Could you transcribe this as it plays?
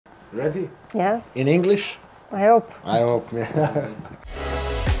Ready? Yes. In English? I hope. I hope. Yeah.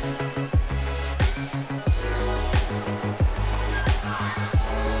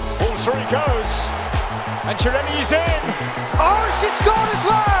 All through it goes. And Girelli's in. Oh, she scored as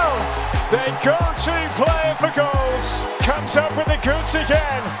well! Their go-to player for goals comes up with the goods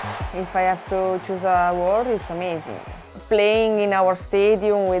again. If I have to choose a word, it's amazing. Playing in our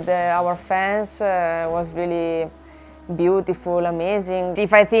stadium with our fans was really beautiful, amazing.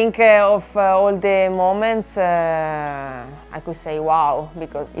 If I think of all the moments, I could say wow,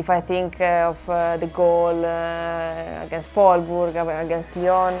 because if I think of the goal against Freiburg, against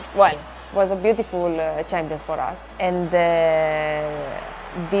Lyon, well, it was a beautiful Champions for us. And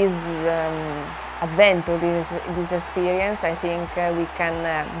this adventure, this experience, I think we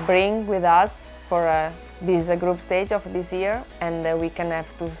can bring with us for this group stage of this year, and we can have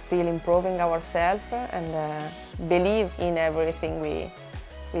to still improving ourselves and believe in everything we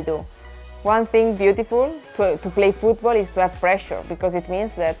do. One thing beautiful to play football is to have pressure, because it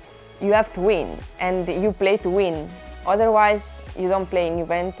means that you have to win and you play to win. Otherwise, you don't play in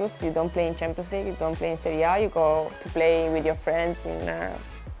Juventus, you don't play in Champions League, you don't play in Serie A, you go to play with your friends in a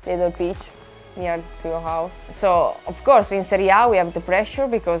little pitch near to your house. So, of course, in Serie A we have the pressure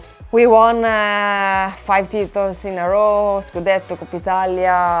because we won 5 titles in a row, Scudetto, Coppa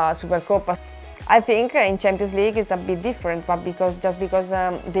Italia, Supercoppa. I think in Champions League it's a bit different, but just because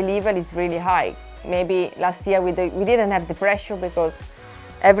the level is really high. Maybe last year we didn't have the pressure because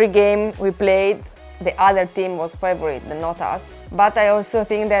every game we played, the other team was favorite, not us. But I also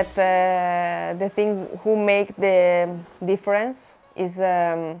think that the thing who make the difference is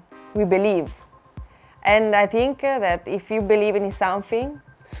we believe. And I think that if you believe in something,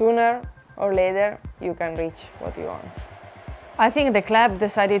 sooner or later you can reach what you want. I think the club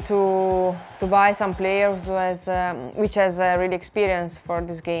decided to buy some players which has really experience for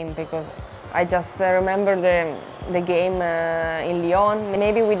this game, because I just remember the game in Lyon.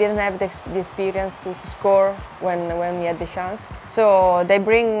 Maybe we didn't have the experience to score when we had the chance. So they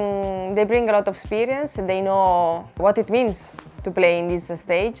bring a lot of experience. They know what it means to play in this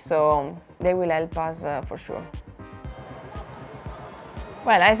stage, so they will help us for sure.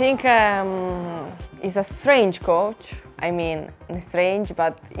 Well, I think he's a strange coach. I mean, strange,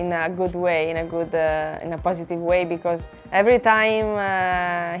 but in a good way, in a positive way, because every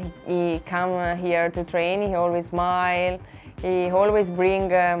time he come here to train, he always smile. He always bring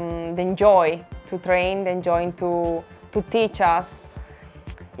the joy to train, the joy to teach us.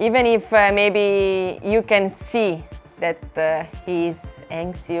 Even if maybe you can see that he's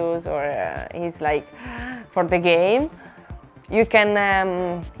anxious or he's like for the game, you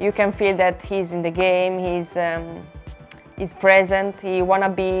can feel that he's in the game. He's present. He wanna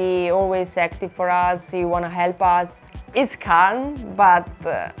be always active for us. He wanna help us. He's calm, but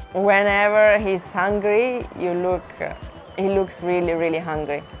whenever he's hungry, he looks really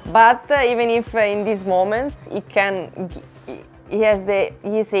hungry. But even if in these moments he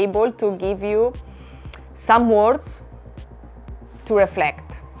is able to give you some words to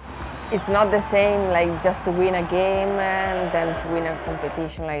reflect. It's not the same like just to win a game and then to win a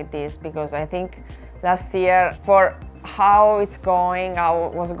competition like this, because I think last year, for how was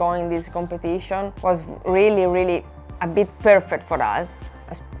going this competition, was really a bit perfect for us,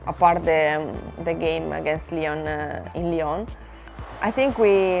 apart the game against Lyon in Lyon. I think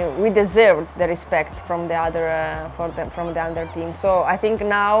we deserved the respect from the other team. So I think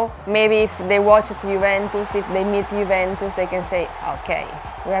now maybe if they watch Juventus, if they meet Juventus, they can say, okay,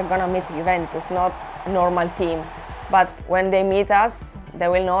 we are gonna meet Juventus, not a normal team. But when they meet us, they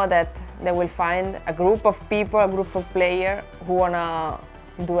will know that they will find a group of people, a group of players who wanna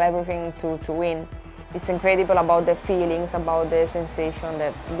do everything to win. It's incredible about the feelings, about the sensation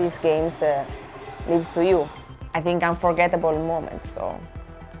that these games leads to you. I think unforgettable moments, so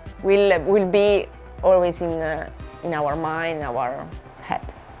will be always in our mind, our